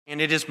And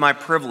it is my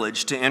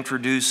privilege to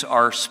introduce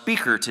our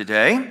speaker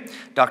today,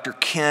 Dr.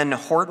 Ken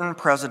Horton,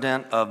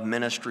 president of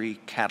Ministry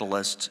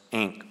Catalyst,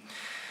 Inc.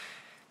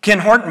 Ken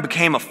Horton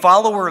became a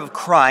follower of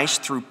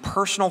Christ through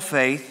personal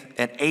faith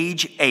at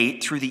age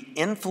 8 through the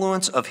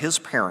influence of his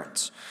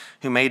parents,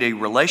 who made a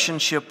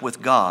relationship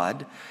with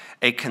God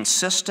a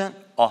consistent,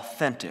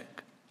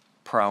 authentic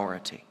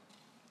priority.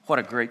 What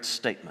a great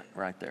statement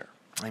right there.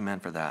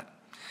 Amen for that.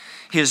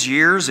 His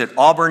years at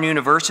Auburn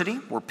University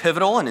were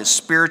pivotal in his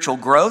spiritual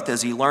growth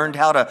as he learned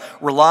how to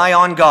rely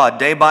on God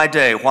day by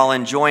day while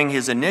enjoying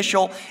his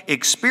initial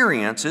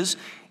experiences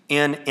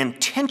in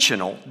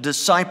intentional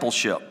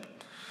discipleship.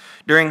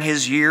 During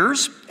his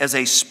years as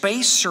a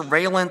space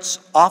surveillance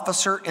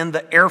officer in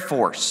the Air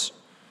Force,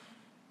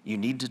 you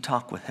need to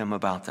talk with him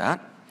about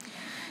that,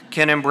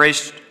 Ken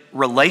embraced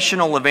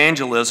relational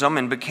evangelism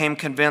and became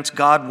convinced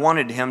God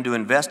wanted him to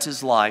invest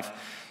his life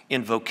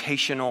in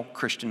vocational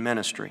Christian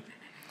ministry.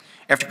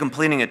 After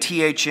completing a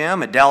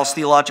THM at Dallas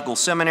Theological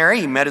Seminary,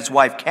 he met his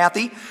wife,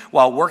 Kathy,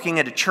 while working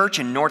at a church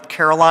in North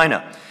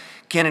Carolina.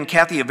 Ken and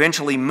Kathy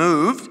eventually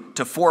moved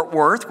to Fort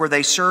Worth, where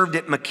they served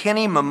at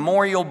McKinney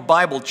Memorial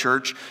Bible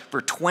Church for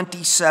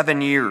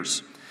 27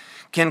 years.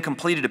 Ken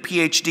completed a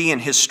PhD in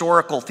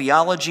historical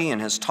theology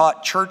and has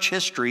taught church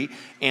history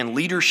and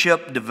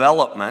leadership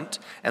development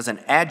as an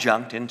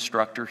adjunct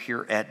instructor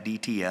here at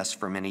DTS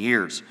for many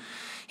years.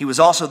 He was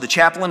also the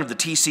chaplain of the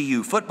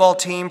TCU football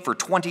team for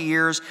 20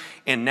 years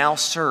and now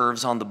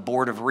serves on the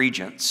Board of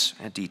Regents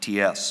at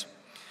DTS.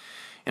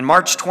 In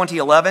March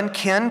 2011,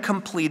 Ken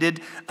completed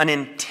an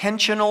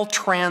intentional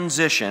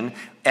transition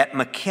at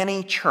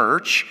McKinney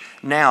Church,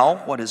 now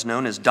what is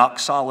known as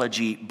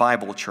Doxology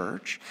Bible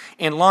Church,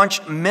 and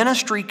launched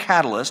Ministry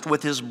Catalyst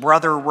with his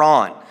brother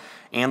Ron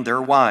and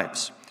their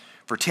wives.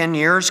 For 10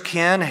 years,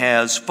 Ken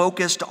has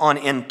focused on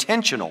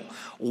intentional,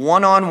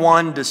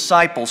 one-on-one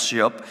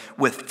discipleship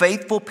with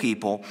faithful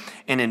people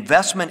and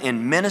investment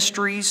in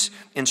ministries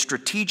in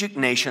strategic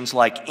nations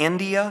like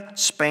India,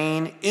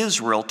 Spain,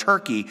 Israel,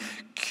 Turkey,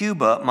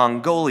 Cuba,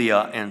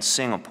 Mongolia, and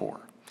Singapore.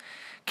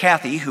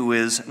 Kathy, who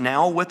is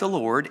now with the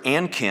Lord,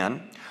 and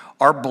Ken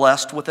are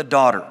blessed with a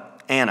daughter,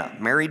 Anna,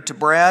 married to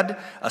Brad,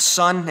 a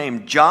son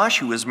named Josh,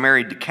 who is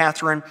married to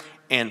Catherine,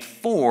 and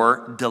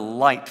 4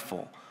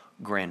 delightful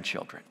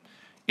grandchildren.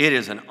 It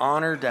is an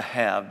honor to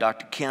have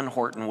Dr. Ken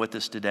Horton with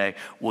us today.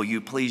 Will you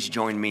please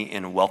join me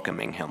in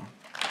welcoming him?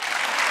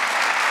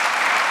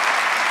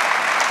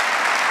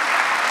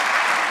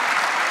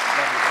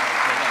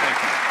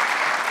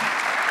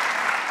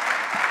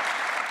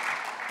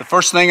 The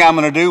first thing I'm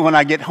going to do when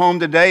I get home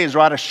today is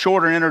write a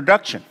shorter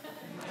introduction.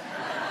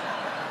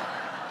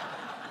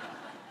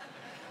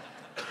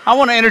 I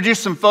want to introduce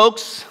some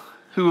folks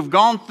who have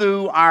gone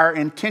through our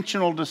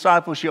intentional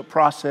discipleship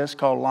process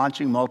called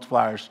Launching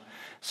Multipliers.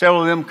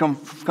 Several of them come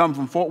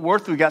from Fort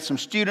Worth. We've got some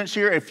students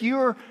here. If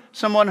you're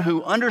someone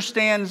who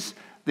understands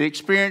the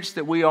experience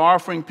that we are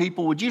offering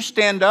people, would you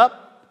stand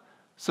up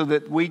so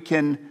that we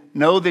can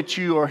know that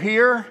you are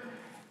here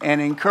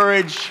and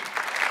encourage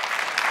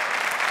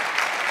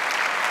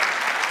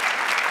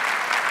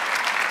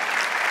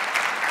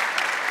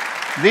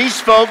these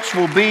folks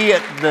will be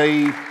at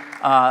the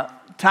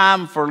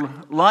time for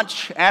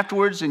lunch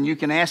afterwards, and you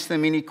can ask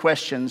them any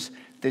questions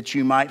that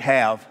you might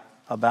have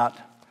about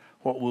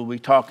what we'll be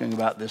talking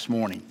about this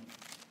morning.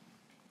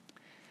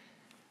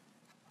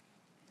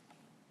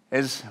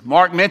 As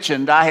Mark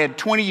mentioned, I had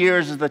 20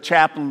 years as the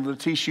chaplain of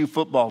the TCU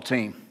football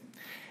team.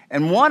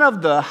 And one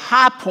of the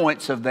high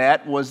points of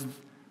that was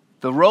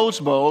the Rose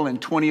Bowl in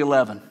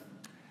 2011.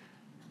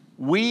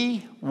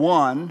 We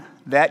won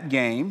that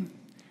game,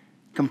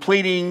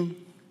 completing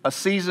a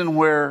season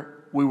where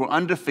we were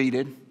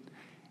undefeated,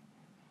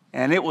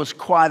 and it was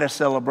quite a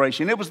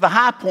celebration. It was the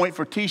high point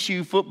for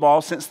TCU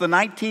football since the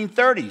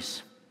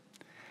 1930s.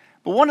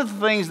 But one of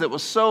the things that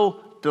was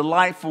so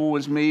delightful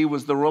was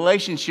the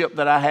relationship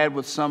that I had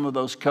with some of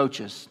those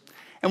coaches.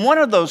 And one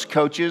of those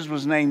coaches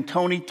was named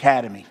Tony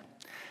Tatamy.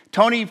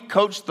 Tony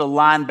coached the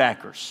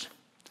linebackers.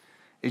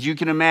 As you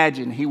can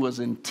imagine, he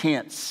was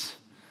intense.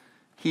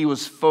 He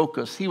was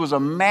focused. He was a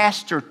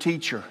master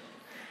teacher.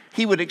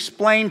 He would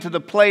explain to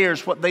the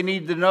players what they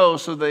needed to know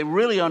so they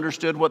really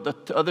understood what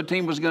the other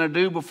team was going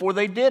to do before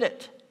they did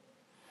it.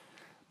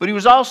 But he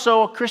was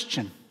also a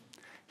Christian.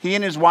 He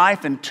and his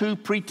wife and 2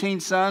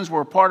 preteen sons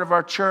were a part of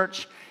our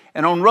church.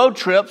 And on road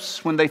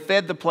trips, when they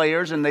fed the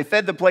players, and they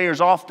fed the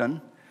players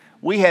often,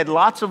 we had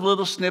lots of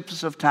little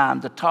snippets of time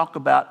to talk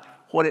about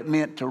what it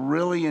meant to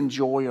really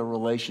enjoy a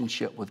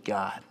relationship with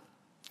God.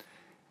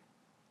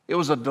 It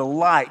was a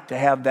delight to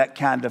have that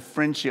kind of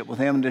friendship with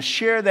him and to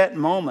share that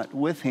moment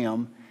with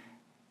him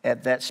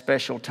at that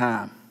special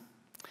time.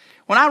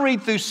 When I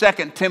read through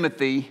 2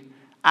 Timothy,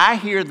 I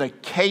hear the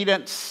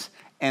cadence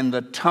and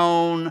the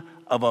tone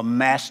of a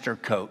master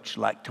coach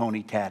like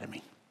Tony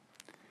Tatamy.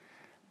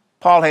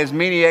 Paul has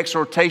many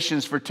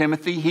exhortations for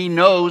Timothy. He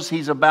knows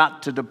he's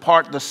about to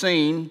depart the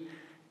scene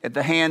at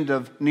the hand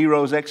of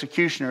Nero's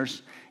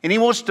executioners, and he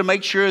wants to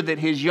make sure that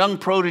his young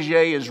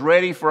protege is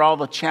ready for all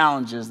the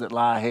challenges that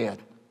lie ahead.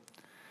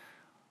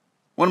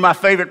 One of my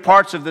favorite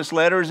parts of this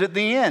letter is at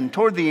the end,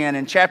 toward the end,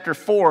 in chapter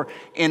 4.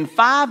 In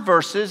 5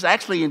 verses,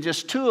 actually in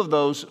just 2 of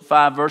those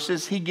 5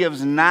 verses, he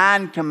gives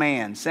 9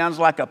 commands. Sounds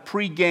like a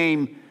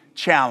pregame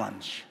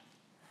challenge.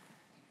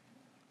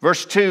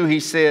 Verse 2, he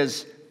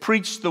says,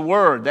 preach the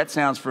word. That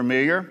sounds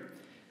familiar.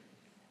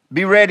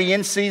 Be ready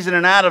in season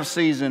and out of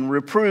season.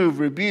 Reprove,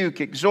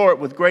 rebuke, exhort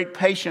with great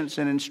patience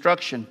and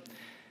instruction.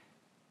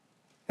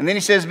 And then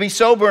he says, be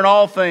sober in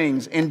all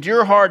things.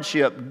 Endure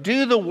hardship.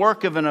 Do the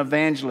work of an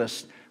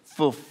evangelist.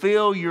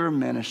 Fulfill your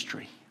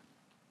ministry.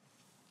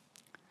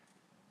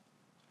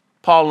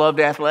 Paul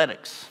loved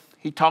athletics.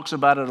 He talks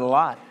about it a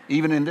lot,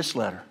 even in this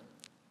letter.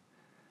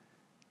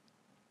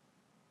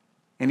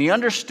 And he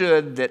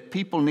understood that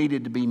people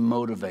needed to be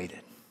motivated.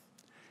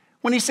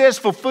 When he says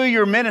fulfill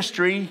your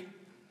ministry,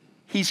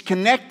 he's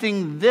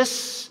connecting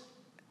this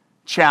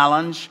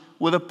challenge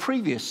with a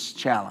previous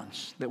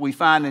challenge that we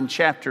find in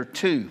chapter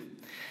 2.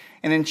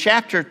 And in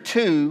chapter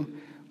 2,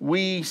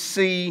 we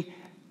see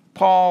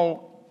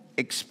Paul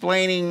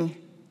explaining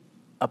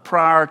a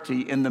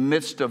priority in the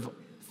midst of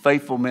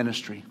faithful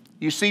ministry.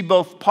 You see,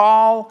 both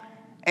Paul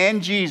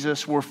and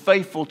Jesus were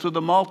faithful to the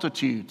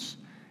multitudes.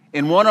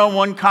 In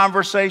one-on-one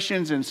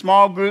conversations, in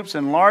small groups,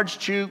 and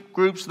large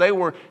groups, they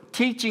were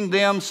teaching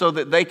them so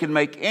that they could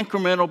make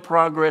incremental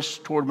progress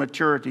toward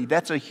maturity.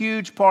 That's a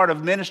huge part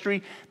of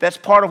ministry. That's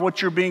part of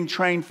what you're being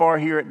trained for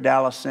here at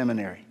Dallas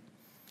Seminary.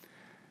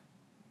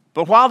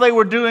 But while they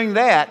were doing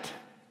that,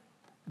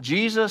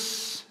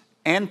 Jesus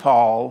and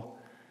Paul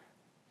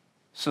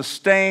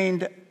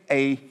sustained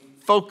a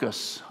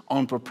focus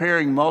on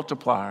preparing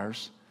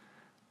multipliers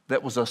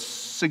that was a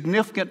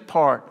significant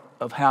part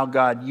of how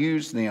God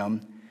used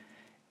them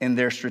in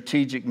their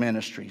strategic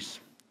ministries.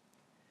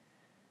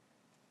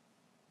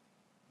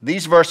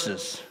 These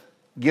verses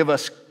give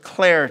us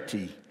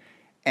clarity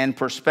and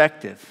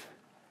perspective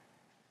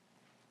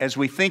as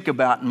we think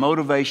about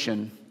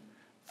motivation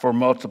for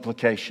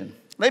multiplication.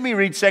 Let me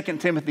read 2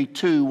 Timothy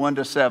 2,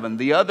 1-7,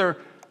 the other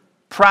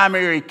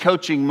primary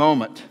coaching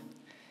moment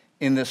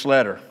in this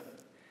letter.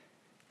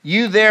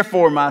 You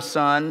therefore, my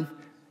son,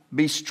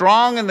 be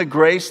strong in the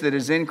grace that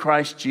is in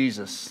Christ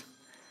Jesus.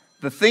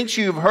 The things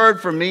you have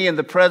heard from me in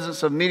the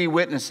presence of many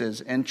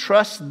witnesses,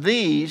 entrust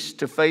these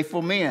to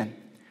faithful men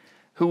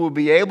who will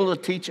be able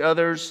to teach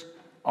others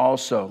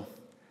also.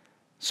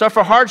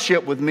 Suffer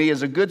hardship with me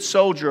as a good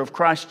soldier of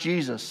Christ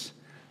Jesus.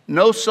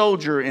 No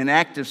soldier in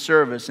active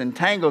service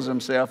entangles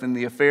himself in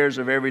the affairs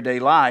of everyday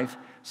life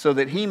so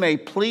that he may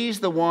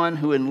please the one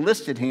who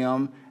enlisted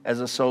him as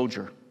a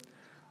soldier.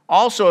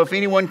 Also, if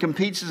anyone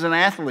competes as an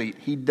athlete,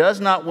 he does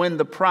not win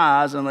the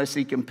prize unless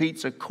he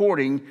competes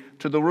according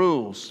to the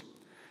rules.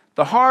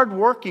 The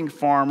hard-working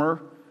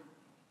farmer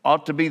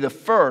ought to be the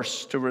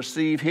first to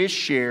receive his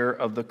share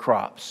of the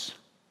crops.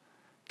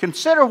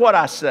 Consider what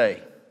I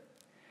say,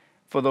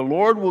 for the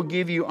Lord will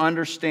give you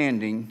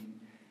understanding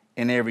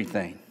in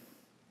everything.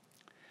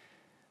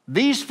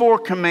 These 4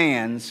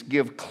 commands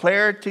give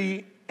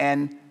clarity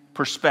and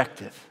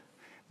perspective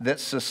that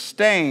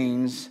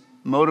sustains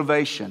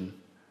motivation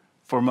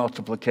for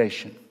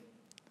multiplication.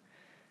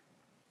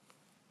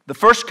 The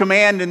first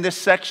command in this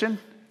section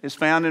is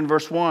found in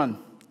verse 1.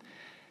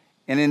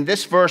 And in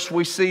this verse,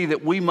 we see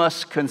that we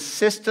must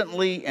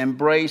consistently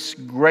embrace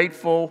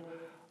grateful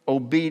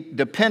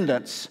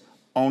dependence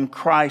on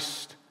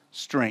Christ's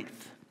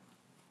strength.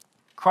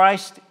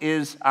 Christ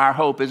is our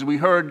hope. As we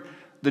heard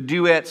the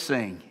duet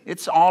sing,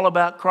 it's all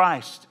about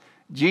Christ.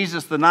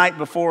 Jesus, the night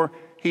before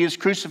he is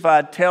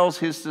crucified, tells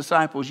his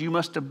disciples, you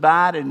must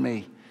abide in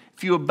me.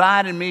 If you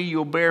abide in me,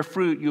 you'll bear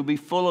fruit. You'll be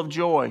full of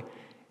joy.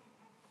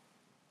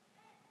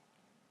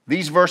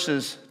 These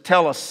verses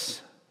tell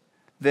us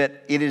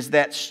that it is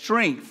that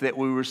strength that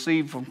we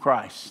receive from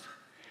Christ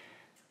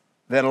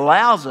that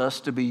allows us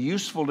to be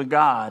useful to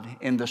God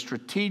in the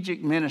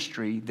strategic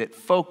ministry that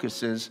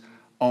focuses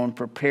on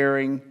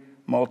preparing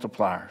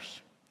multipliers.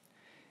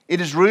 It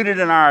is rooted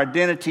in our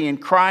identity in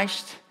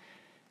Christ.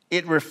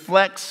 It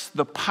reflects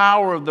the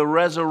power of the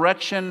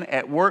resurrection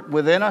at work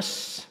within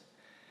us.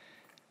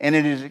 And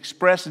it is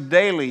expressed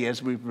daily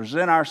as we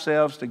present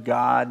ourselves to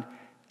God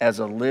as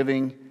a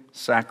living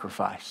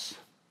sacrifice.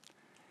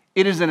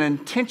 It is an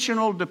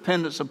intentional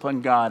dependence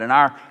upon God. In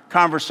our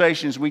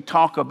conversations, we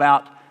talk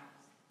about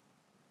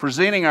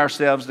presenting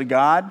ourselves to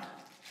God,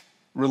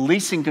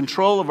 releasing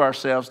control of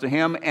ourselves to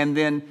Him, and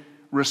then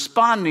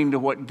responding to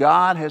what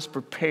God has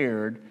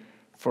prepared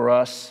for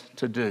us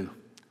to do.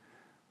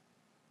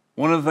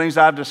 One of the things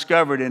I've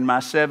discovered in my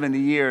 70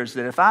 years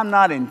that if I'm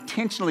not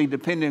intentionally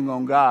depending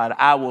on God,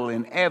 I will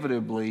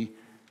inevitably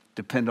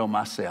depend on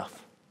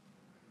myself.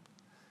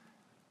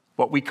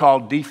 What we call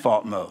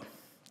default mode.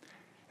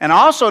 And I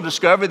also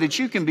discovered that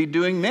you can be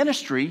doing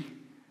ministry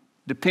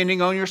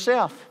depending on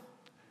yourself.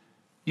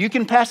 You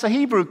can pass a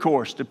Hebrew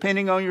course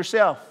depending on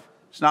yourself.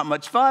 It's not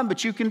much fun,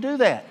 but you can do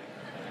that.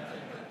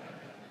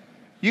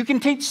 You can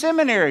teach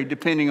seminary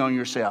depending on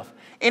yourself.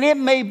 And it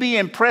may be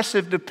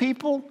impressive to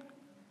people.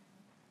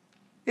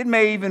 It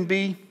may even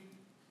be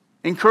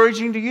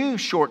encouraging to you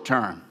short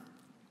term.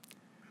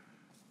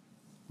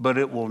 but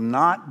it will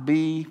not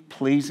be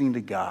pleasing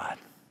to God.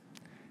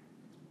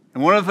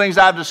 And one of the things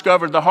I've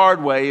discovered the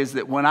hard way is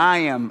that when I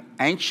am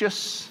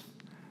anxious,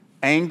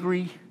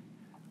 angry,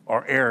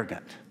 or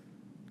arrogant,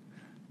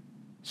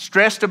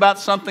 stressed about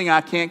something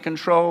I can't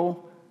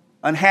control,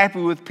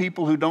 unhappy with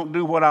people who don't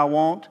do what I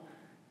want,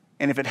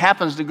 and if it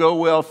happens to go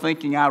well,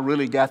 thinking I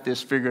really got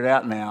this figured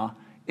out now,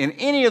 in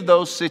any of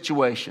those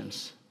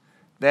situations,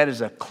 that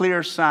is a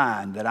clear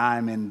sign that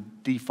I'm in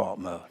default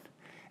mode.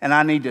 And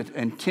I need to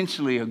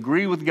intentionally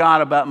agree with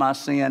God about my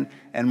sin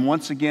and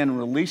once again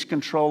release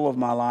control of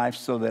my life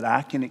so that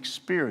I can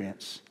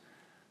experience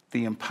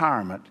the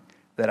empowerment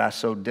that I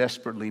so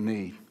desperately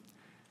need.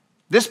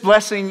 This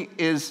blessing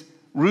is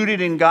rooted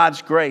in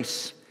God's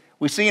grace.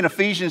 We see in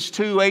Ephesians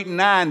 2, 8, and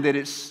 9 that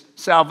it's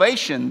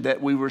salvation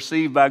that we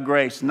receive by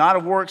grace, not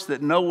of works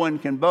that no one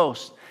can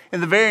boast.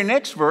 In the very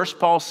next verse,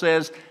 Paul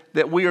says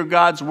that we are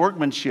God's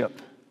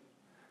workmanship,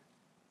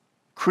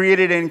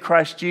 created in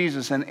Christ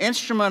Jesus, an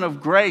instrument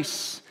of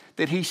grace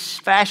that he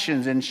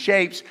fashions and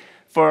shapes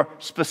for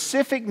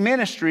specific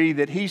ministry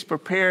that he's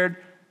prepared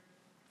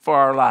for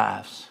our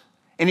lives.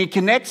 And he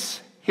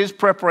connects his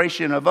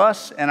preparation of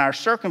us and our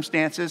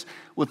circumstances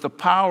with the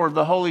power of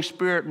the Holy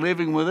Spirit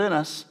living within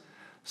us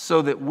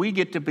so that we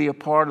get to be a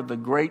part of the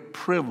great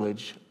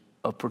privilege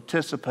of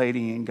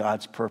participating in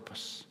God's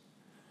purpose.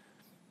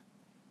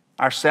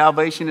 Our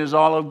salvation is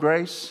all of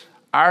grace.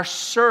 Our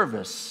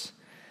service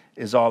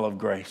is all of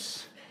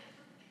grace.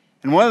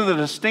 And one of the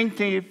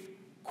distinctive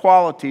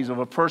qualities of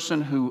a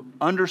person who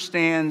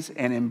understands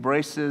and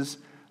embraces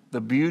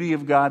the beauty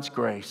of God's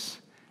grace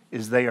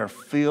is they are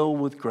filled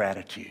with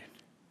gratitude.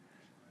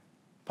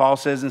 Paul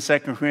says in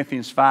 2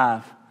 Corinthians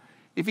 5,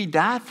 if he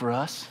died for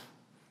us,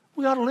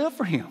 we ought to live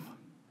for him.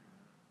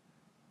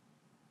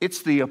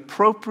 It's the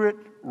appropriate,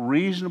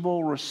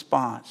 reasonable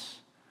response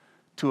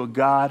to a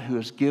God who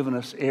has given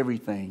us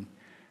everything.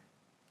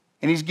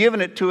 And he's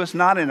given it to us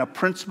not in a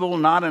principle,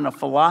 not in a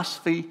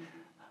philosophy,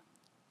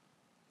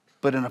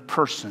 but in a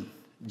person,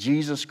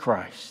 Jesus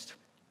Christ.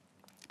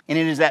 And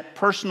it is that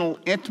personal,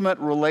 intimate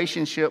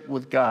relationship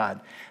with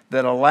God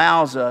that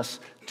allows us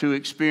to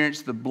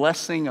experience the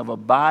blessing of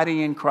abiding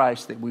in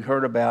Christ that we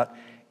heard about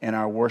in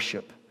our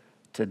worship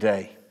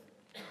today.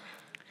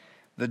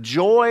 The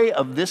joy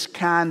of this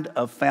kind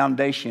of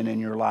foundation in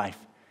your life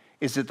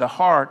is at the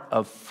heart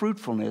of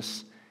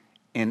fruitfulness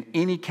in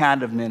any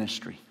kind of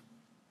ministry.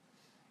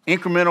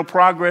 Incremental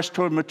progress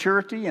toward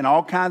maturity in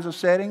all kinds of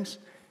settings,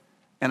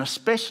 and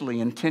especially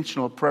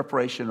intentional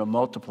preparation of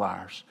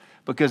multipliers,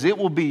 because it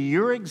will be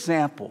your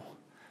example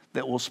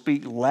that will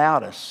speak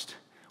loudest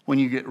when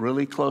you get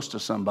really close to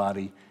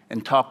somebody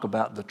and talk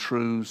about the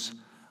truths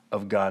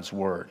of God's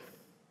Word.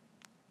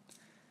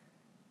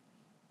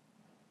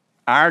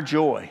 Our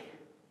joy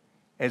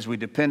as we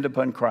depend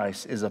upon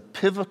Christ is a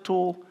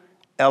pivotal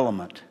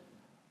element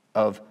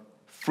of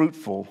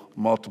fruitful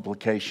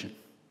multiplication.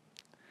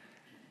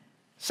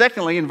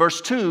 Secondly, in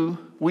verse 2,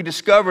 we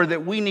discover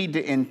that we need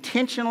to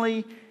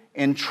intentionally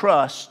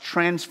entrust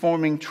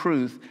transforming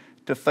truth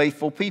to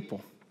faithful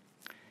people.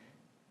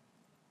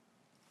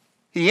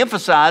 He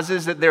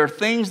emphasizes that there are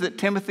things that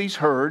Timothy's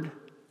heard,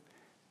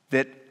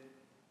 that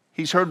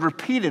he's heard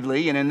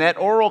repeatedly, and in that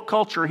oral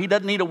culture, he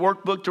doesn't need a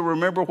workbook to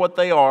remember what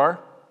they are.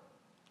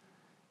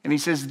 And he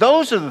says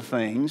those are the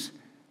things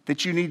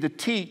that you need to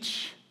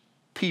teach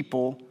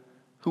people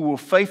who were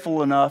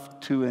faithful enough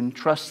to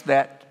entrust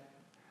that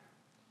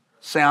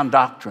sound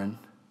doctrine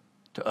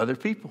to other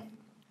people.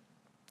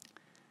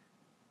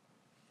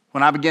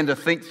 When I began to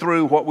think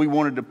through what we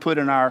wanted to put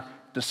in our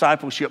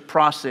discipleship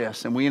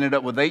process, and we ended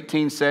up with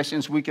 18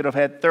 sessions, we could have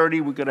had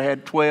 30, we could have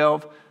had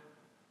 12,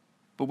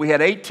 but we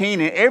had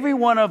 18, and every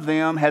one of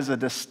them has a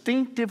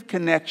distinctive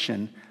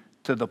connection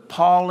to the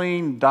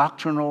Pauline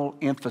doctrinal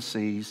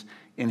emphases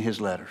in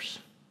his letters.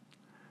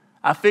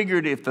 I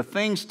figured if the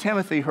things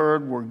Timothy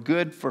heard were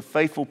good for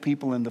faithful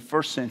people in the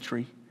first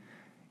century,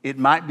 it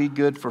might be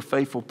good for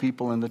faithful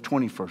people in the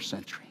 21st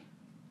century.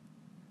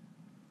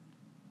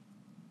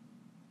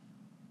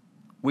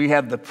 We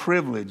have the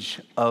privilege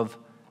of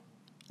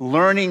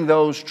learning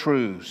those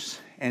truths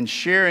and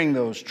sharing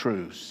those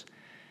truths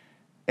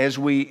as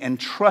we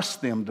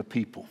entrust them to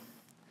people.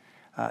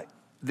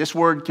 This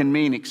word can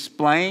mean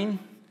explain.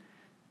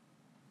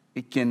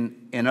 It can,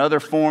 in other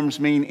forms,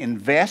 mean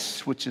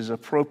invest, which is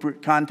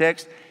appropriate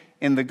context.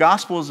 In the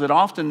Gospels, it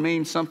often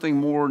means something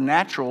more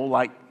natural,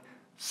 like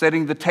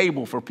setting the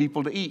table for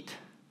people to eat.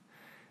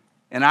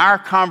 And our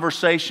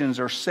conversations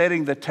are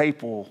setting the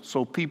table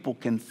so people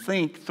can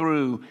think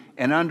through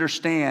and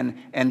understand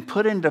and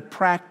put into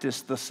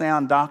practice the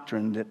sound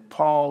doctrine that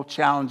Paul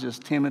challenges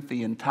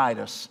Timothy and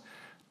Titus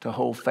to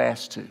hold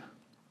fast to.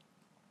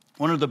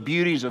 One of the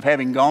beauties of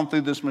having gone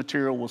through this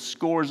material with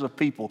scores of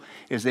people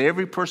is that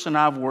every person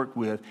I've worked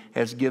with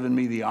has given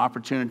me the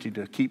opportunity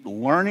to keep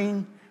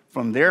learning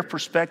from their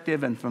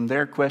perspective and from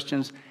their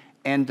questions,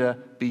 and to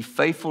be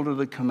faithful to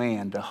the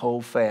command to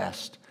hold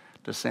fast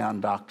to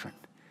sound doctrine.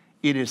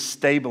 It is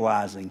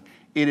stabilizing.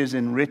 It is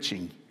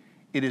enriching.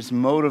 It is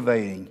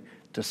motivating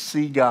to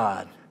see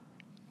God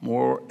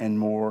more and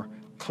more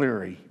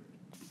clearly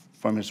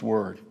from His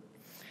Word.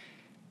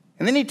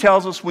 And then He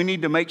tells us we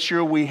need to make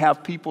sure we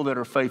have people that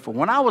are faithful.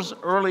 When I was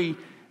early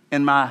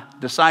in my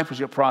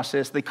discipleship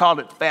process, they called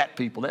it fat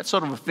people. That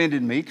sort of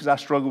offended me because I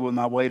struggled with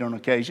my weight on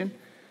occasion.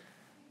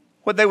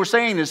 What they were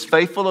saying is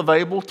faithful,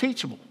 available,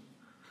 teachable.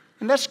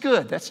 And that's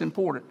good. That's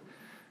important.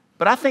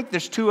 But I think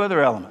there's two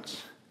other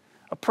elements.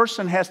 A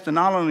person has to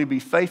not only be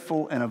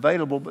faithful and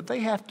available, but they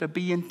have to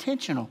be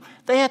intentional.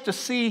 They have to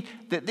see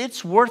that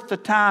it's worth the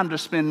time to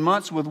spend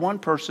months with one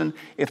person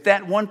if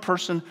that one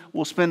person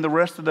will spend the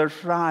rest of their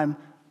time,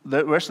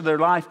 the rest of their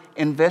life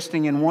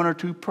investing in one or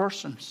two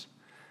persons.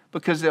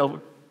 Because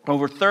they'll,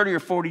 over 30 or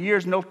 40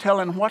 years, no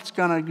telling what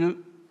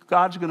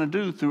God's going to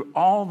do through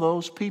all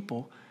those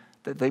people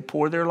that they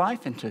pour their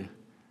life into.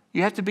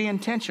 You have to be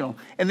intentional.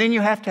 And then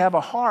you have to have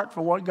a heart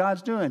for what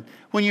God's doing.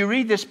 When you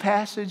read this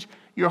passage,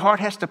 your heart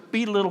has to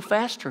beat a little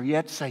faster. You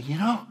have to say, you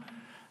know,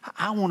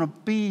 I want to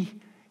be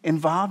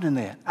involved in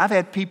that. I've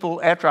had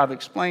people, after I've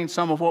explained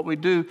some of what we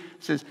do,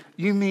 says,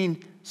 you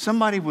mean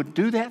somebody would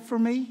do that for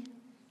me?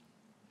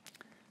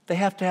 They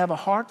have to have a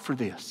heart for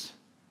this.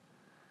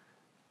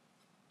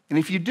 And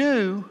if you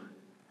do,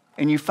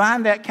 and you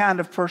find that kind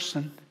of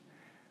person,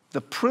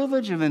 the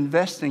privilege of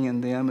investing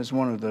in them is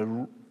one of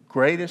the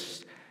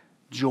greatest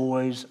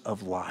joys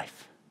of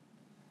life.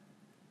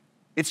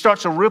 It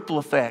starts a ripple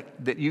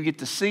effect that you get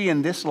to see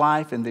in this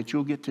life and that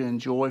you'll get to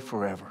enjoy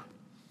forever.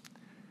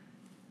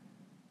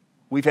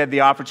 We've had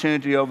the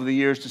opportunity over the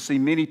years to see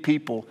many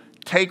people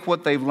take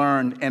what they've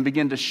learned and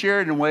begin to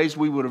share it in ways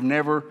we would have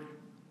never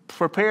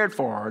prepared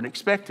for or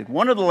expected.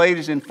 One of the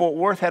ladies in Fort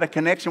Worth had a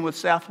connection with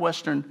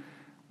Southwestern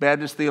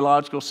Baptist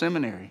Theological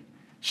Seminary.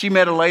 She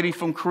met a lady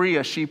from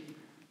Korea. She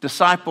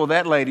discipled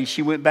that lady.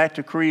 She went back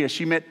to Korea.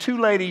 She met two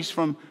ladies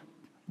from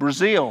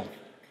Brazil,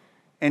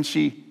 and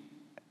she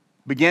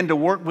began to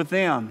work with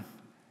them.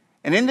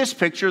 And in this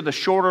picture, the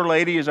shorter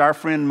lady is our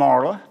friend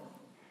Marla.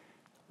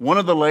 One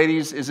of the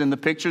ladies is in the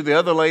picture. The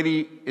other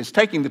lady is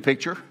taking the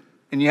picture.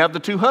 And you have the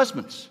two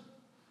husbands.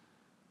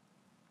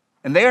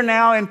 And they are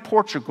now in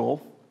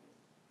Portugal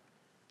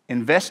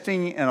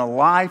investing in a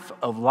life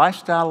of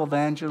lifestyle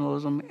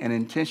evangelism and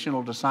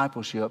intentional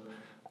discipleship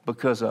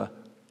because a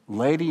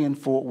lady in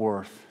Fort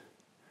Worth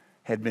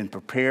had been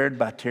prepared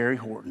by Terry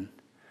Horton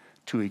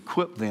to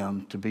equip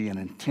them to be an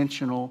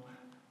intentional,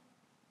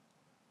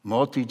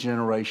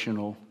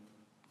 multi-generational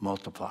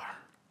multiplier.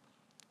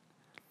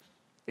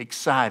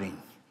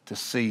 Exciting to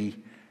see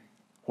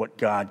what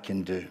God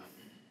can do.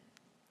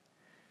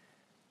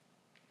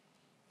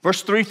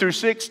 Verse 3 through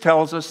 6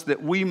 tells us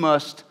that we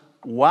must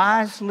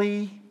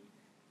wisely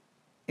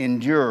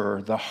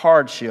endure the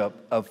hardship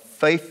of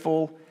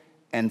faithful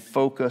and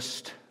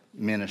focused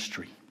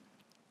ministry.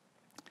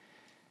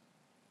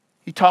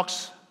 He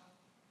talks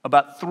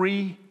about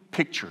three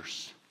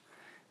pictures.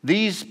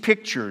 These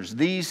pictures,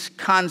 these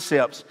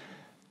concepts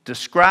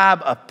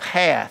describe a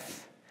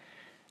path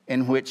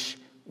in which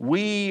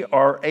we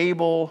are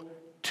able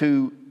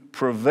to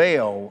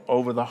prevail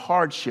over the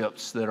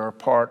hardships that are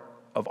part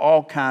of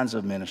all kinds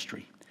of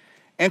ministry.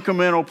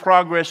 Incremental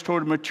progress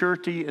toward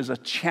maturity is a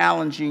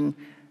challenging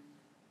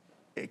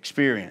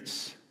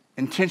experience.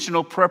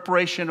 Intentional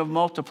preparation of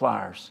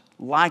multipliers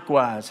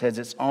likewise has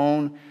its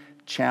own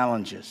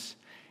challenges.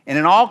 And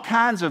in all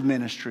kinds of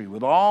ministry,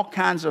 with all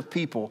kinds of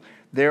people,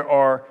 there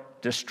are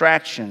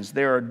distractions,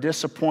 there are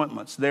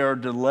disappointments, there are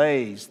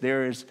delays,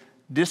 there is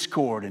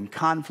discord and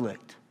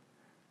conflict.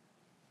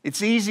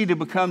 It's easy to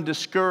become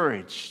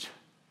discouraged.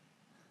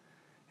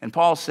 And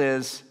Paul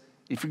says,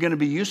 if you're going to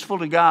be useful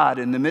to God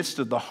in the midst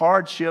of the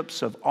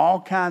hardships of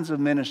all kinds of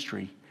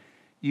ministry,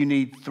 you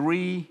need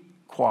three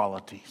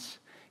qualities.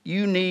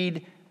 You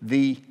need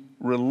the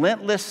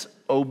relentless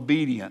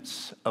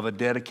obedience of a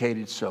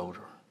dedicated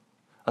soldier.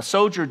 A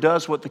soldier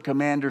does what the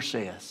commander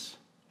says,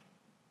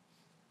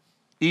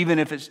 even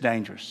if it's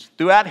dangerous.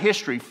 Throughout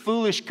history,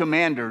 foolish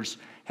commanders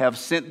have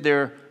sent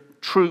their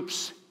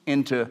troops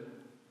into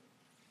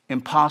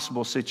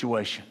impossible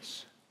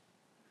situations.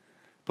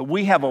 But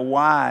we have a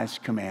wise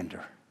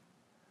commander,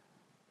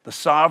 the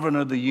sovereign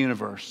of the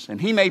universe.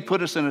 And he may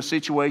put us in a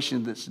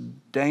situation that's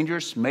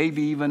dangerous,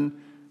 maybe even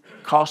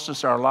cost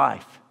us our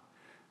life.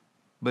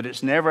 But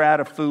it's never out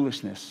of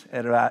foolishness.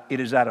 It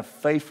is out of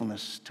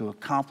faithfulness to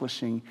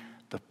accomplishing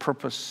the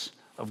purpose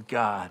of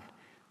God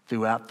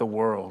throughout the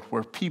world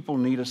where people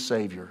need a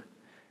Savior,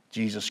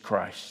 Jesus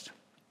Christ.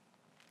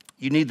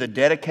 You need the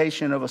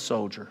dedication of a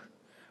soldier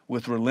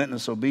with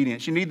relentless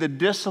obedience. You need the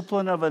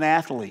discipline of an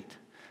athlete.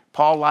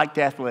 Paul liked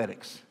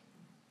athletics.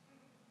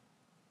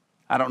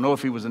 I don't know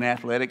if he was an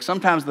athletic.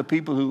 Sometimes the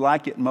people who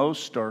like it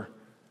most are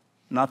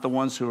not the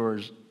ones who are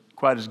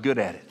quite as good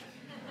at it.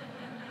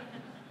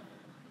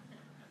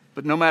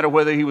 But no matter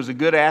whether he was a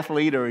good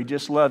athlete or he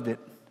just loved it,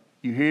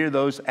 you hear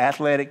those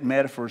athletic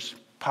metaphors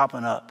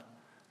popping up.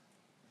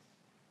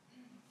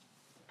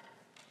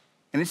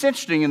 And it's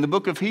interesting in the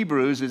book of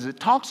Hebrews as it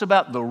talks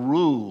about the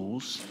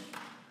rules.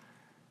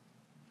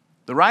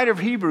 The writer of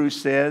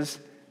Hebrews says,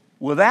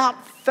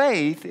 without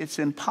faith, it's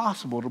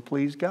impossible to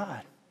please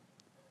God.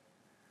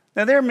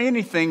 Now, there are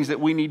many things that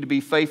we need to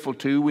be faithful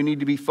to, we need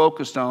to be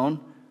focused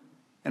on,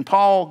 And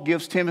Paul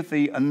gives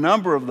Timothy a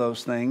number of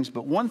those things,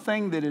 but one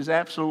thing that is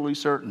absolutely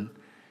certain,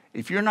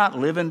 if you're not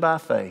living by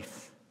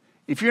faith,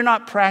 if you're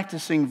not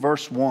practicing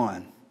verse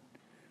 1,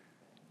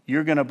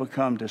 you're going to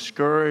become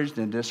discouraged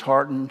and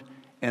disheartened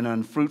and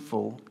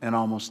unfruitful in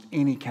almost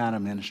any kind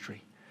of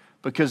ministry.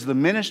 Because the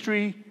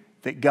ministry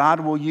that God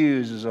will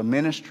use is a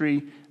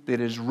ministry that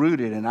is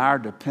rooted in our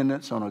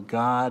dependence on a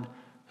God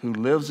who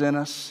lives in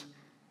us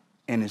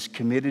and is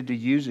committed to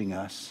using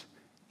us,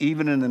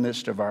 even in the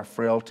midst of our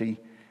frailty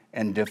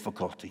and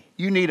difficulty.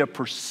 You need a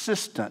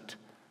persistent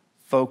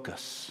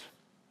focus.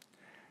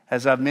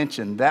 As I've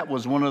mentioned, that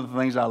was one of the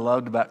things I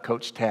loved about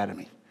Coach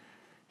Tadamy.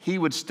 He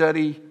would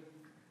study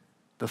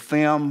the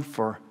film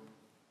for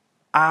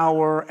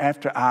hour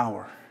after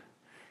hour.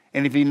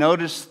 And if he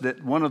noticed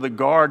that one of the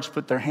guards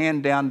put their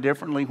hand down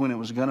differently when it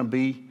was going to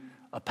be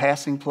a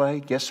passing play,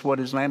 guess what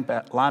his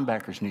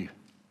linebackers knew?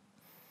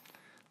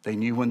 They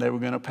knew when they were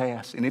going to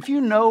pass. And if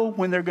you know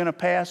when they're going to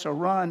pass or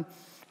run,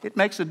 it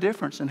makes a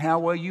difference in how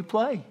well you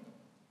play.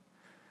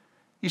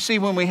 You see,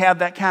 when we have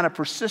that kind of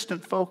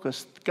persistent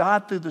focus,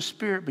 God through the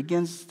Spirit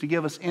begins to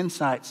give us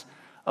insights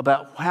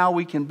about how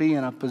we can be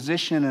in a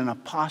position and a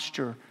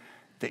posture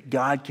that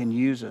God can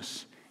use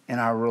us in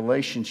our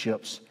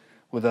relationships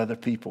with other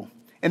people.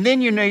 And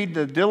then you need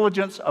the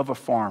diligence of a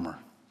farmer.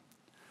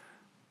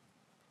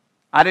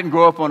 I didn't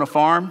grow up on a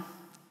farm.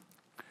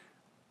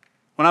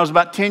 When I was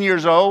about 10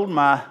 years old,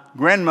 my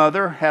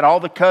grandmother had all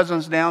the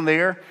cousins down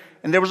there,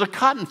 and there was a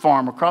cotton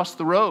farm across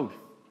the road.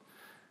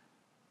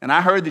 And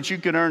I heard that you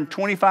could earn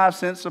 25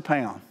 cents a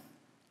pound.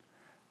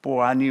 Boy,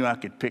 I knew I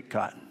could pick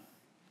cotton.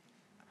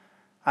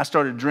 I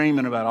started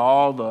dreaming about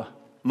all the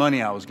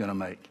money I was going to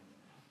make.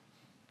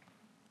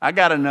 I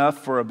got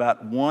enough for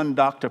about one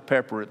Dr.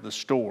 Pepper at the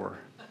store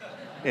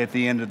at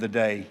the end of the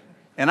day.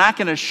 And I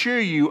can assure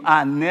you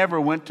I never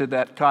went to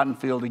that cotton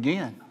field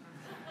again.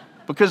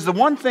 Because the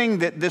one thing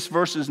that this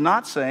verse is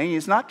not saying,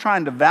 is not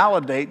trying to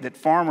validate that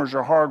farmers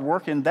are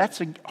hardworking. That's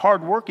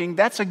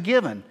a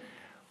given.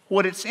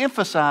 What it's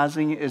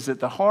emphasizing is that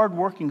the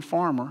hardworking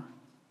farmer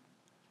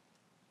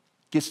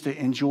gets to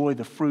enjoy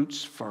the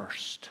fruits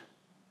first.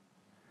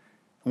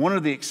 One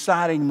of the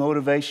exciting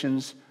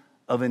motivations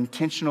of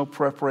intentional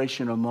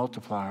preparation of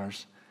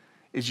multipliers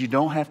is you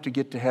don't have to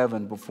get to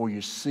heaven before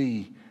you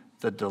see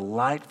the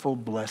delightful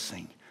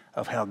blessing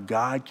of how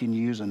God can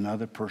use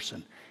another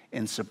person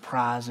in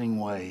surprising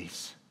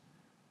ways.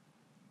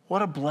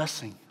 What a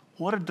blessing.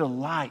 What a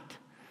delight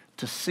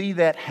to see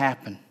that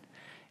happen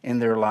in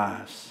their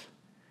lives.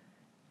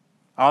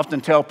 I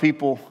often tell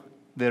people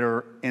that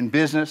are in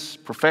business,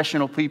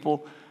 professional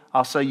people,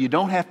 I'll say you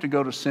don't have to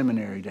go to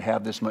seminary to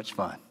have this much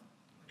fun.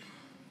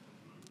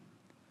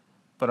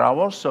 But I'll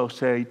also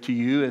say to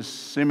you as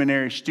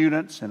seminary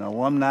students and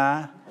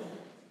alumni,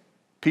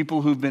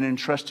 people who've been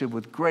entrusted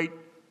with great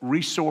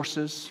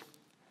resources,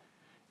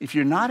 if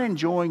you're not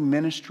enjoying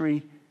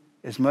ministry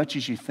as much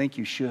as you think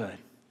you should,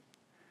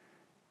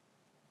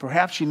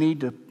 perhaps you need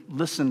to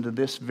listen to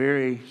this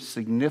very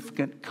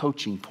significant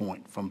coaching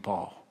point from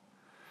Paul.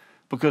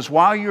 Because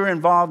while you're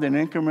involved in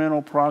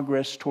incremental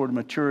progress toward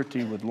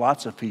maturity with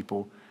lots of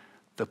people,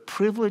 the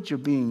privilege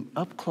of being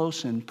up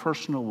close and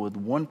personal with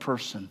one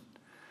person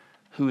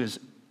who is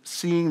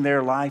seeing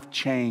their life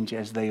change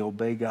as they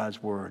obey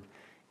God's word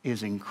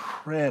is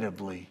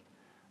incredibly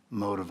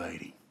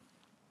motivating.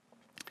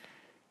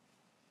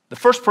 The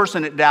first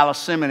person at Dallas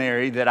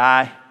Seminary that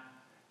I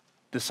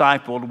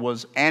discipled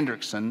was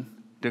Andrickson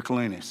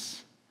Declunis.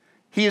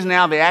 He is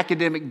now the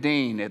academic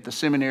dean at the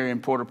seminary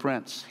in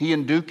Port-au-Prince. He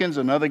and Dukins,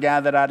 another guy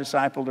that I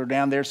discipled, are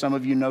down there. Some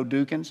of you know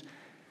Dukins.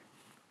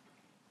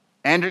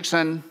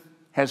 Andrickson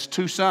has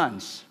 2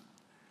 sons.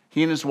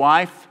 He and his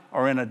wife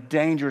are in a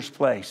dangerous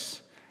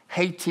place.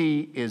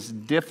 Haiti is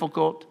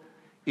difficult.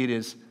 It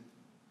is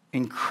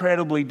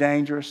incredibly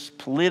dangerous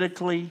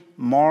politically,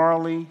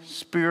 morally,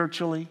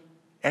 spiritually,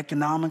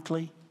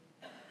 economically.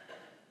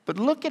 But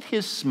look at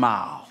his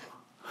smile.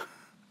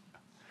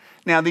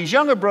 Now, these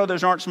younger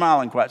brothers aren't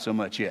smiling quite so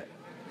much yet.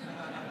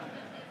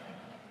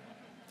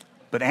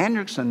 But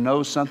Andrickson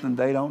knows something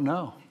they don't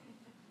know.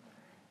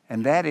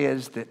 And that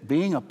is that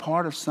being a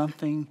part of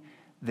something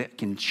that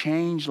can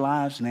change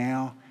lives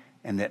now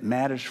and that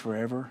matters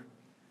forever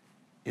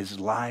is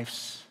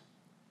life's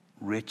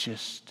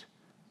richest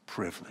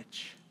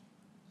privilege.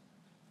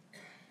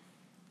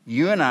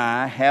 You and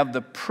I have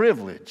the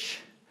privilege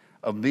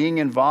of being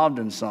involved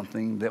in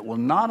something that will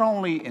not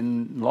only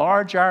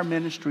enlarge our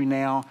ministry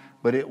now,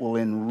 but it will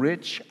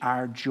enrich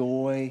our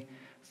joy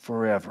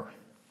forever.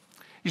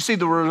 You see,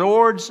 the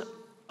rewards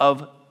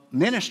of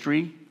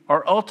ministry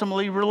are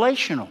ultimately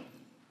relational.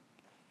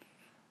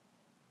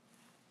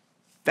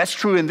 That's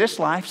true in this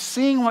life.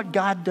 Seeing what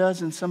God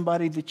does in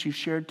somebody that you've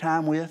shared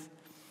time with,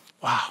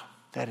 wow,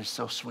 that is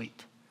so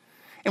sweet.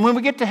 And when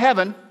we get to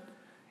heaven,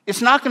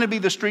 it's not going to be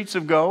the streets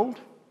of gold.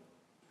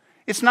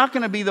 It's not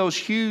going to be those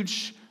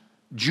huge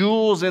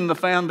jewels in the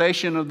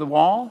foundation of the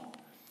wall.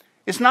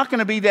 It's not going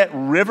to be that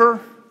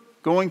river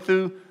going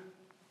through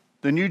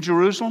the New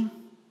Jerusalem.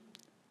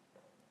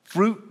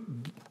 Fruit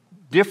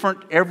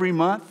different every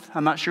month.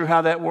 I'm not sure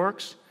how that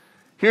works.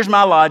 Here's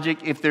my logic.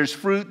 If there's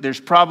fruit, there's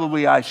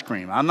probably ice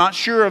cream. I'm not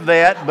sure of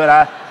that, but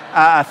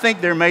I think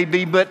there may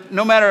be. But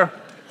no matter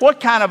what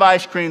kind of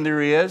ice cream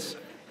there is,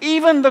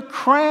 even the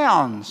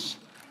crowns,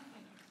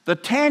 the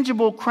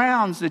tangible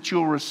crowns that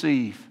you'll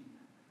receive.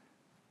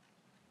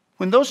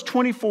 When those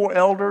 24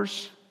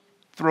 elders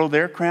throw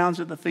their crowns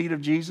at the feet of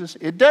Jesus,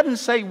 it doesn't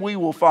say we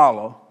will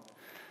follow,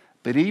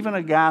 but even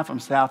a guy from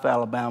South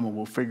Alabama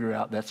will figure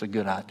out that's a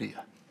good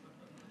idea.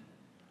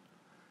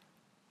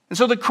 And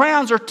so the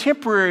crowns are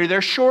temporary,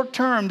 they're short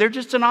term, they're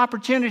just an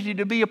opportunity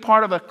to be a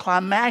part of a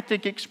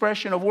climactic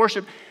expression of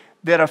worship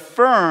that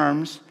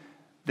affirms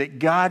that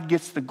God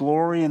gets the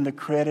glory and the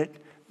credit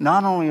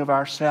not only of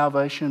our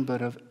salvation,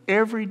 but of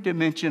every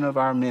dimension of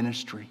our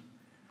ministry.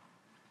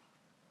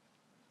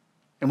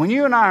 And when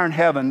you and I are in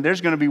heaven, there's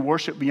going to be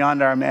worship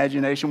beyond our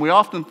imagination. We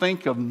often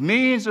think of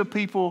millions of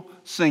people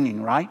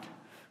singing, right?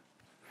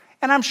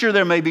 And I'm sure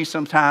there may be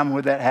some time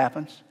where that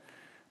happens.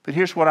 But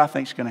here's what I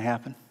think is going to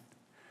happen.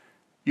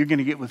 You're going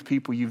to get with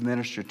people you've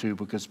ministered to,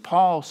 because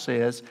Paul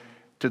says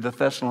to the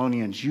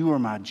Thessalonians, you are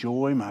my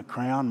joy, my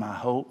crown, my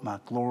hope, my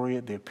glory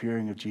at the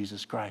appearing of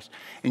Jesus Christ.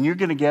 And you're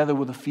going to gather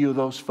with a few of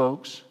those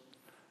folks.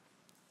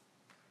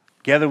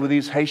 Gather with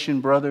these Haitian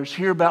brothers.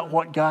 Hear about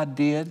what God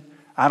did.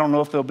 I don't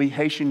know if there'll be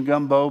Haitian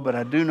gumbo, but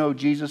I do know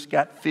Jesus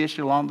got fish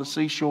along the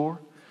seashore.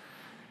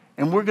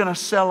 And we're going to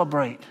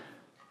celebrate.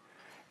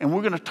 And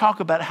we're going to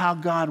talk about how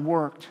God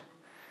worked.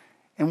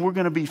 And we're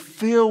going to be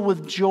filled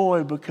with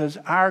joy because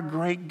our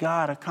great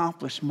God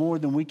accomplished more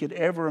than we could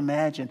ever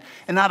imagine.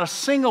 And not a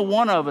single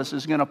one of us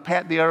is going to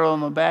pat the other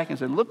on the back and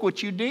say, look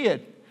what you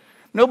did.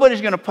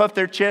 Nobody's going to puff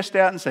their chest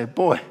out and say,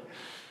 boy,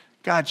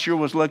 God sure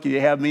was lucky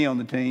to have me on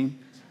the team.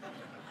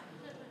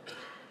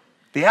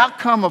 The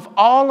outcome of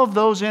all of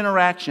those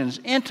interactions,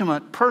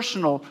 intimate,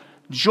 personal,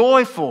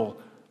 joyful,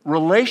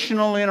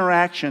 relational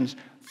interactions,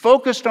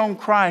 focused on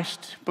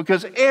Christ,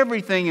 because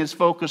everything is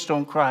focused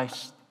on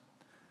Christ.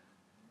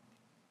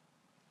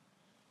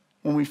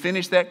 When we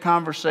finish that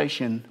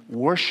conversation,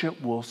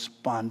 worship will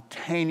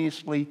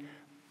spontaneously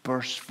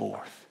burst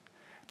forth.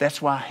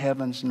 That's why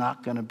heaven's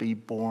not going to be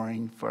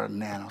boring for a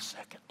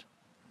nanosecond.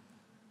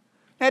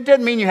 That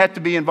doesn't mean you have to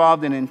be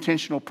involved in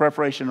intentional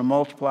preparation of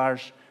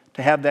multipliers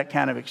to have that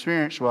kind of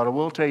experience. Well, I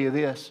will tell you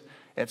this.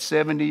 At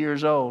 70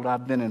 years old,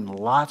 I've been in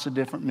lots of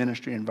different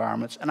ministry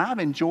environments, and I've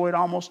enjoyed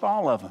almost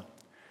all of them.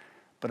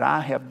 But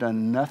I have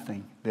done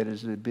nothing that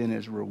has been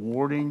as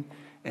rewarding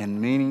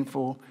and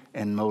meaningful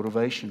and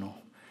motivational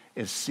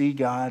as see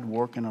God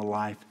work in a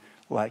life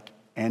like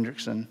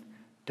Andrickson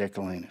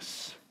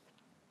Decalinas.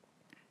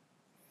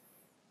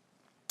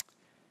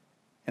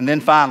 And then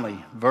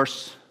finally,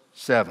 verse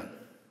 7.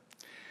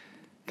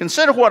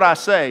 Consider what I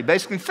say.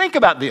 Basically, think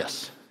about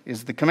this,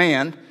 is the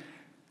command.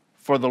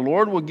 For the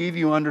Lord will give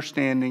you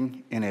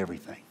understanding in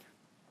everything.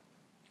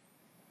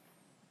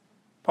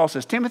 Paul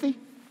says, Timothy,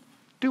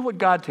 do what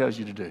God tells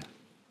you to do.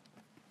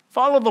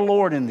 Follow the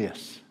Lord in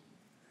this.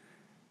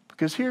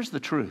 Because here's the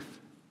truth.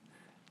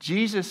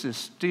 Jesus is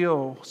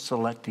still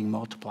selecting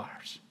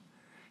multipliers.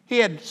 He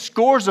had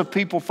scores of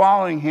people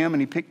following him, and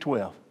he picked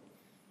 12.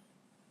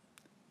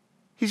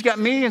 He's got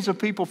millions of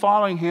people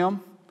following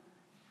him,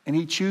 and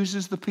he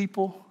chooses the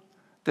people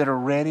that are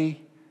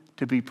ready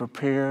to be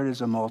prepared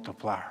as a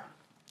multiplier.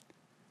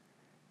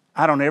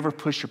 I don't ever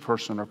push a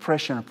person or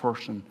pressure a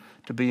person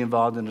to be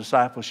involved in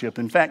discipleship.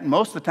 In fact,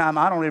 most of the time,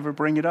 I don't ever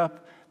bring it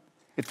up.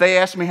 If they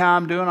ask me how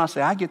I'm doing, I'll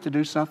say, I get to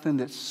do something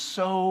that's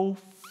so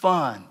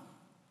fun.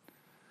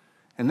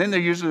 And then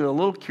they're usually a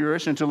little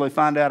curious until they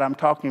find out I'm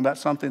talking about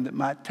something that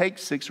might take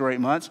 6 or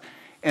 8 months.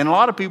 And a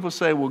lot of people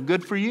say, well,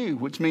 good for you,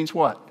 which means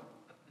what?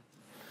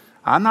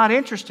 I'm not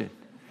interested.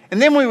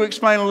 And then we would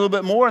explain a little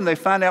bit more, and they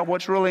find out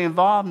what's really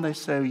involved, and they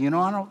say, you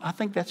know, I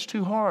think that's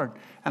too hard.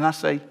 And I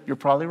say, you're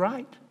probably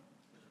right.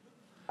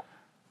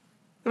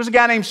 There was a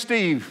guy named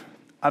Steve.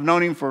 I've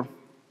known him for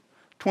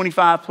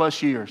 25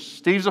 plus years.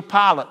 Steve's a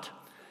pilot.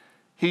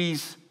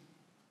 He's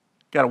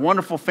got a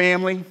wonderful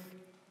family.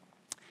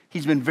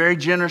 He's been very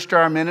generous to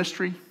our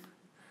ministry,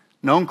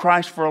 known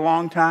Christ for a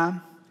long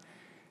time.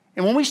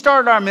 And when we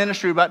started our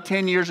ministry about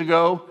 10 years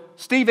ago,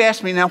 Steve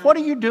asked me, now, what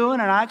are you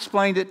doing? And I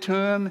explained it to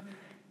him.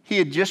 He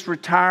had just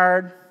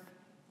retired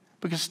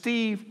because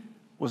Steve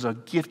was a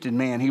gifted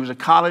man. He was a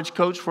college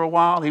coach for a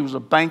while. He was a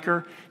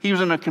banker. He was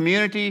in a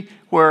community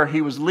where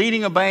he was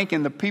leading a bank,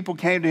 and the people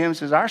came to him and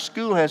says, our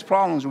school has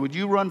problems. Would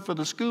you run for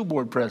the school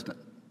board president?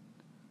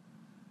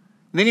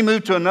 And then he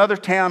moved to another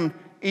town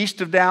east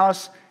of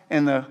Dallas,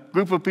 and the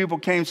group of people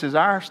came and says,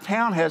 our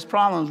town has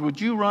problems.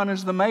 Would you run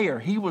as the mayor?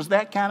 He was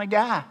that kind of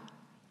guy.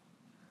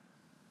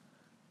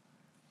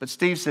 But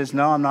Steve says,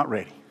 no, I'm not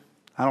ready.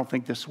 I don't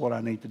think this is what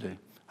I need to do.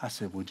 I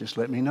said, well, just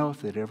let me know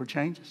if it ever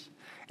changes.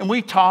 And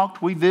we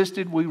talked, we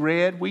visited, we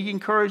read, we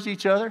encouraged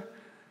each other.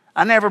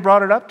 I never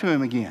brought it up to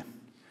him again.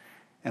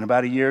 And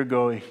about a year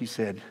ago, he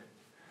said,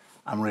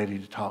 I'm ready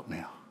to talk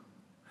now.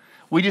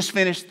 We just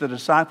finished the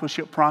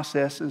discipleship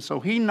process, and so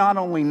he not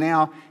only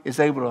now is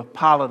able to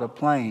pilot a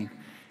plane,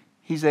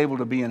 he's able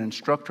to be an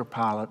instructor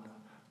pilot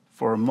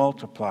for a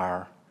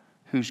multiplier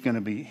he's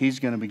going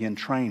to begin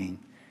training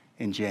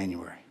in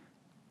January.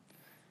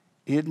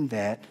 Isn't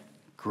that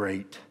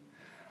great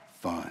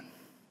fun?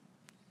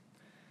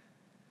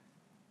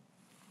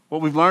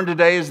 What we've learned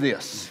today is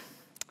this: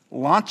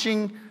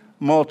 launching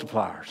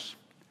multipliers,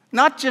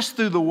 not just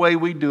through the way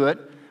we do it,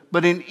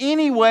 but in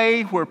any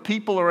way where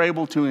people are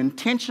able to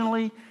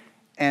intentionally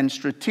and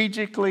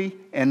strategically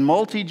and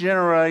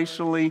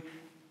multi-generationally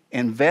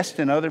invest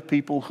in other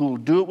people who will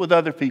do it with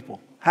other people.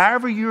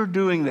 However you're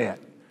doing that,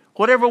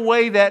 whatever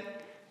way that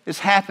is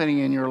happening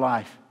in your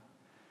life,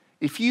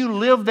 if you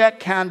live that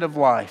kind of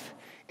life,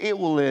 it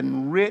will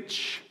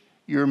enrich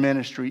your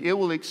ministry. It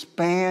will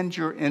expand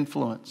your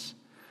influence,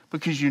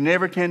 because you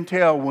never can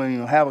tell when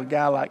you have a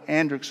guy like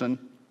Andrickson,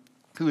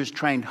 who has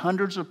trained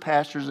hundreds of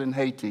pastors in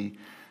Haiti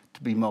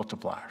to be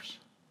multipliers.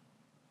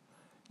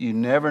 You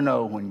never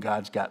know when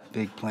God's got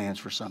big plans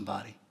for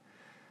somebody.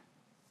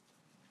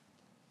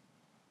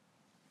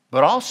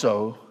 But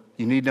also,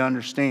 you need to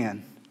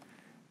understand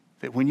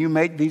that when you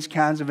make these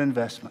kinds of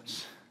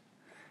investments,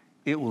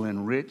 it will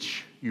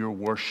enrich your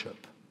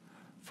worship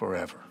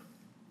forever.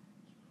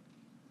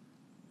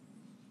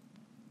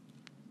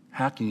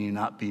 How can you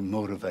not be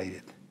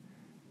motivated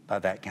by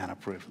that kind of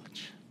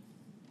privilege?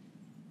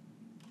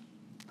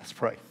 Let's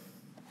pray.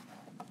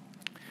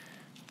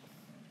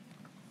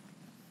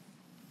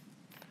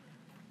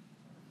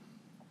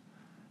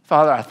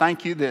 Father, I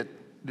thank you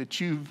that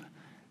you've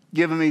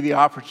given me the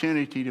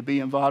opportunity to be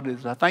involved in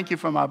this. I thank you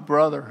for my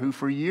brother, who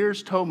for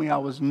years told me I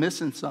was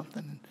missing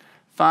something. And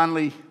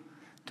finally,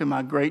 to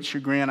my great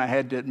chagrin, I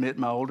had to admit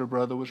my older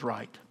brother was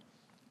right.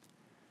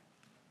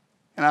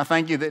 And I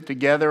thank you that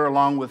together,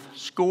 along with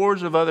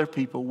scores of other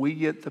people, we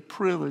get the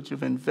privilege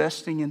of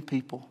investing in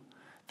people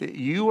that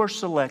you are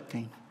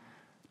selecting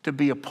to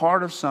be a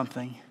part of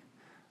something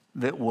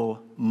that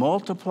will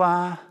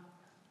multiply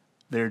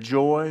their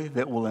joy,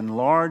 that will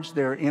enlarge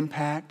their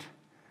impact,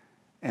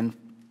 and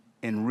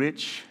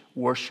enrich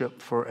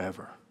worship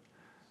forever.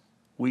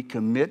 We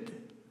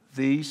commit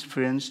these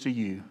friends to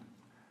you.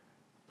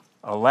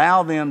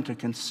 Allow them to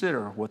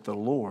consider what the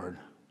Lord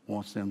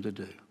wants them to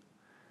do.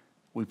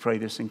 We pray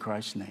this in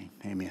Christ's name.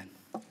 Amen.